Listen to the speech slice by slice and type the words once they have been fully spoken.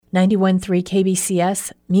91.3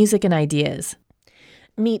 KBCS, Music and Ideas.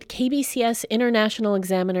 Meet KBCS International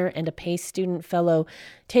Examiner and a PACE Student Fellow,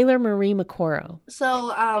 Taylor Marie McCorrow.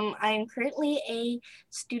 So I'm currently a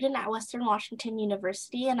student at Western Washington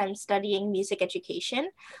University, and I'm studying music education.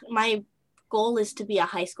 My goal is to be a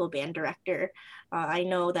high school band director. I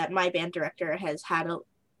know that my band director has had a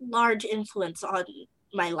large influence on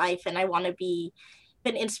my life, and I want to be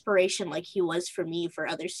an inspiration like he was for me, for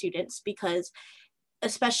other students, because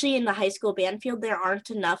especially in the high school band field, there aren't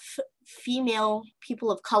enough female people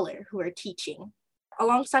of color who are teaching.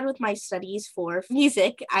 Alongside with my studies for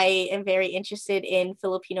music, I am very interested in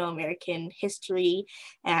Filipino American history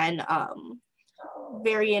and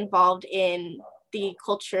very involved in the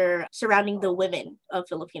culture surrounding the women of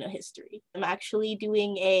Filipino history. I'm actually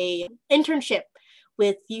doing a internship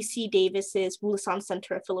with UC Davis's Bulacan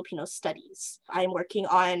Center of Filipino Studies. I'm working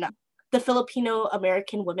on the Filipino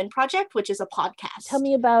American Women Project, which is a podcast. Tell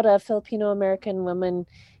me about a Filipino American woman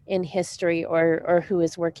in history or who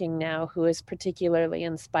is working now, who is particularly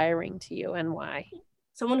inspiring to you and why.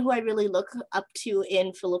 Someone who I really look up to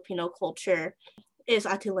in Filipino culture is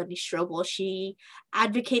Ate Lenny Strobel. She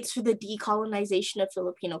advocates for the decolonization of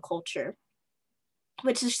Filipino culture,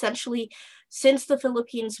 which is essentially, since the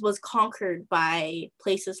Philippines was conquered by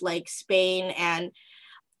places like Spain and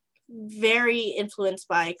very influenced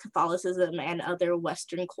by Catholicism and other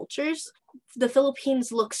Western cultures, the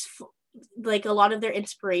Philippines looks like a lot of their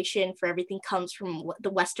inspiration for everything comes from the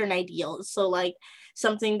Western ideals. So like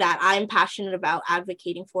something that I'm passionate about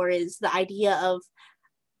advocating for is the idea of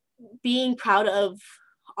being proud of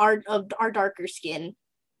our darker skin.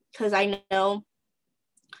 Because I know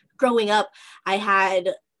growing up, I had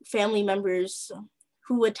family members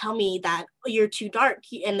who would tell me that, oh, you're too dark,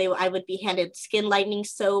 and I would be handed skin lightening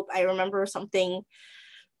soap. I remember something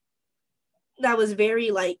that was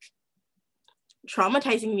very like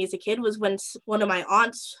traumatizing me as a kid was when one of my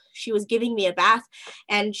aunts, she was giving me a bath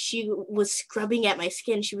and she was scrubbing at my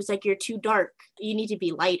skin. She was like, you're too dark, you need to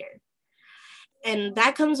be lighter. And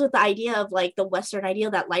that comes with the idea of like the Western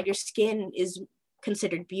ideal that lighter skin is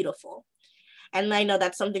considered beautiful. And I know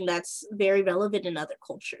that's something that's very relevant in other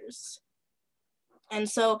cultures. And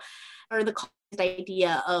so, or the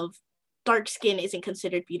idea of dark skin isn't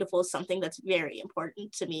considered beautiful is something that's very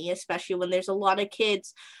important to me, especially when there's a lot of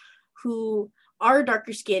kids who are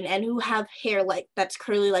darker skin and who have hair like that's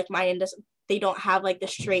curly like mine, and they don't have like the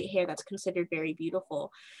straight hair that's considered very beautiful.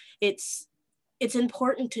 It's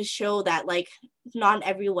important to show that like not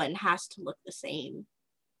everyone has to look the same.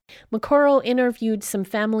 McCorrow interviewed some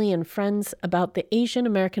family and friends about the Asian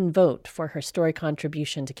American vote for her story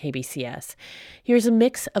contribution to KBCS. Here's a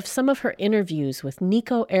mix of some of her interviews with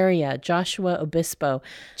Nico Aria, Joshua Obispo,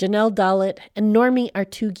 Janelle Dalit, and Normie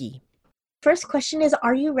Artugi. First question is,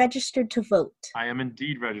 are you registered to vote? I am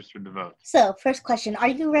indeed registered to vote. So, first question, are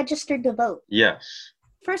you registered to vote? Yes.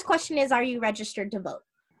 First question is, are you registered to vote?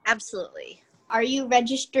 Absolutely. Are you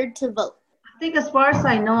registered to vote? I think as far as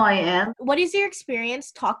I know, I am. What is your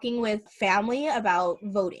experience talking with family about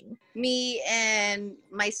voting? Me and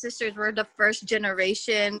my sisters were the first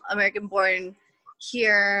generation American born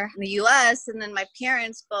here in the U.S. And then my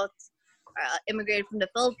parents both immigrated from the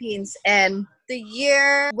Philippines. And the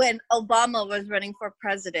year when Obama was running for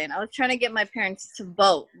president, I was trying to get my parents to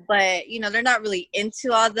vote. But, they're not really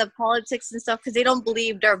into all the politics and stuff because they don't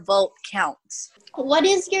believe their vote counts. What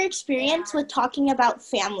is your experience with talking about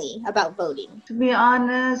family, about voting? To be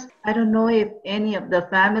honest, I don't know if any of the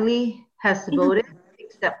family has voted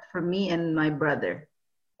except for me and my brother.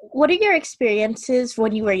 What are your experiences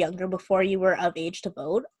when you were younger, before you were of age to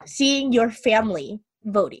vote, seeing your family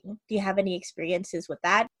voting? Do you have any experiences with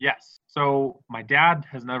that? Yes. So my dad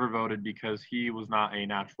has never voted because he was not a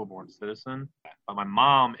natural born citizen. But my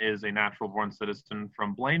mom is a natural born citizen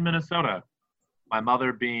from Blaine, Minnesota. My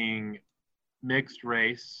mother being mixed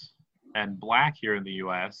race and Black here in the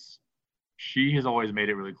U.S., she has always made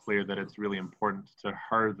it really clear that it's really important to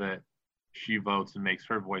her that she votes and makes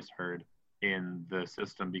her voice heard in the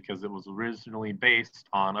system because it was originally based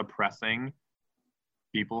on oppressing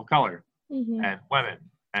people of color and women.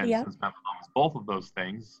 And since my mom is both of those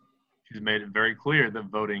things, she's made it very clear that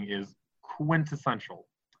voting is quintessential.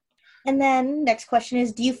 And then next question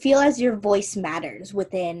is, do you feel as your voice matters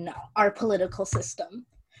within our political system?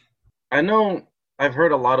 I know I've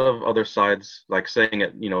heard a lot of other sides like saying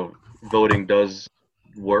it, voting does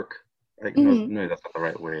work. Like, no, that's not the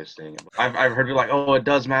right way of saying it. I've heard people like, oh, it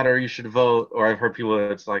does matter, you should vote. Or I've heard people,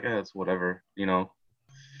 it's like, it's whatever, In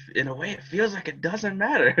a way, it feels like it doesn't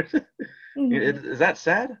matter. Is that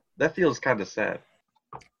sad? That feels kind of sad.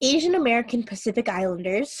 Asian American Pacific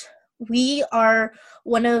Islanders We are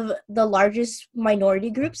one of the largest minority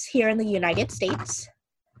groups here in the United States.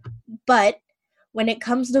 But when it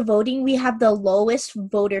comes to voting, we have the lowest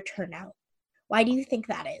voter turnout. Why do you think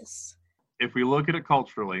that is? If we look at it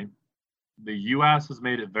culturally, the U.S. has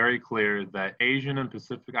made it very clear that Asian and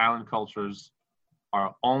Pacific Island cultures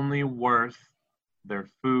are only worth their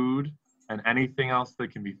food and anything else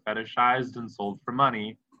that can be fetishized and sold for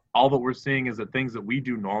money. All that we're seeing is that things that we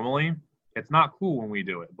do normally, it's not cool when we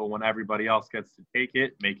do it, but when everybody else gets to take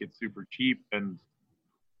it, make it super cheap and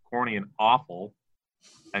corny and awful,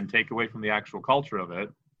 and take away from the actual culture of it,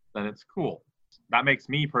 then it's cool. That makes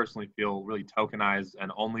me personally feel really tokenized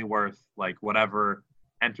and only worth like whatever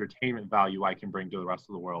entertainment value I can bring to the rest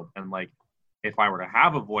of the world. And like, if I were to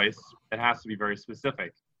have a voice, it has to be very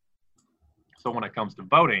specific. So when it comes to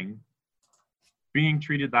voting, being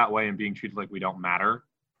treated that way and being treated like we don't matter,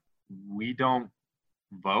 we don't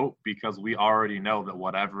vote because we already know that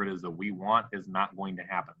whatever it is that we want is not going to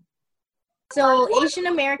happen. So Asian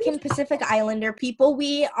American Pacific Islander people,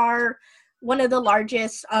 we are one of the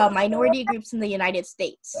largest minority groups in the United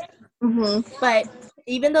States. Mm-hmm. But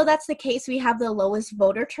even though that's the case, we have the lowest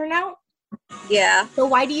voter turnout. Yeah. So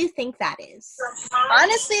why do you think that is?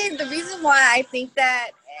 Honestly, the reason why I think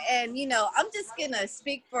that, and I'm just gonna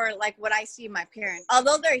speak for like what I see in my parents.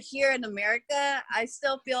 Although they're here in America, I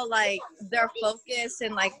still feel like their focus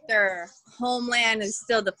and like their homeland is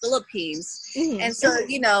still the Philippines. Mm-hmm. And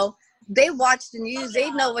so, they watch the news,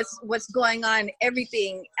 they know what's going on,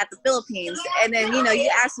 everything at the Philippines. And then,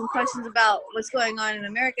 you ask them questions about what's going on in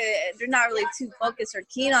America, they're not really too focused or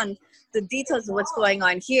keen on the details of what's going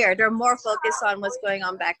on here. They're more focused on what's going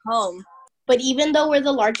on back home. But even though we're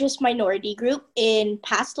the largest minority group in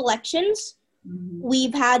past elections,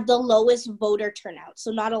 we've had the lowest voter turnout.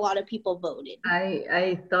 So not a lot of people voted.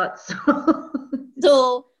 I thought so.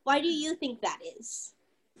 So why do you think that is?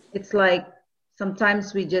 It's like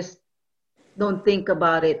sometimes we just don't think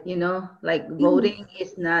about it, like voting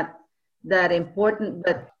is not that important.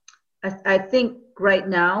 But I think right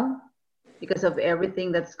now, because of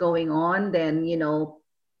everything that's going on, then,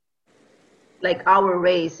 like our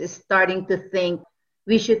race is starting to think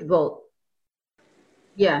we should vote.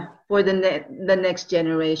 Yeah, for the next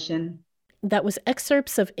generation. That was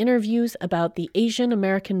excerpts of interviews about the Asian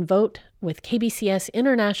American vote with KBCS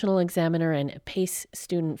International Examiner and PACE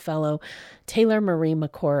Student Fellow Taylor Marie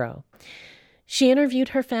Macoro. She interviewed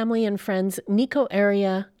her family and friends Nico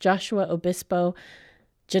Area, Joshua Obispo,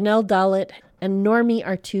 Janelle Dalit, and Normie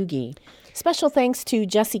Artugi. Special thanks to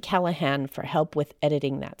Jesse Callahan for help with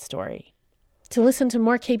editing that story. To listen to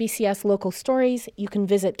more KBCS local stories, you can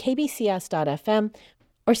visit kbcs.fm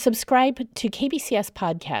or subscribe to KBCS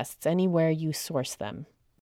podcasts anywhere you source them.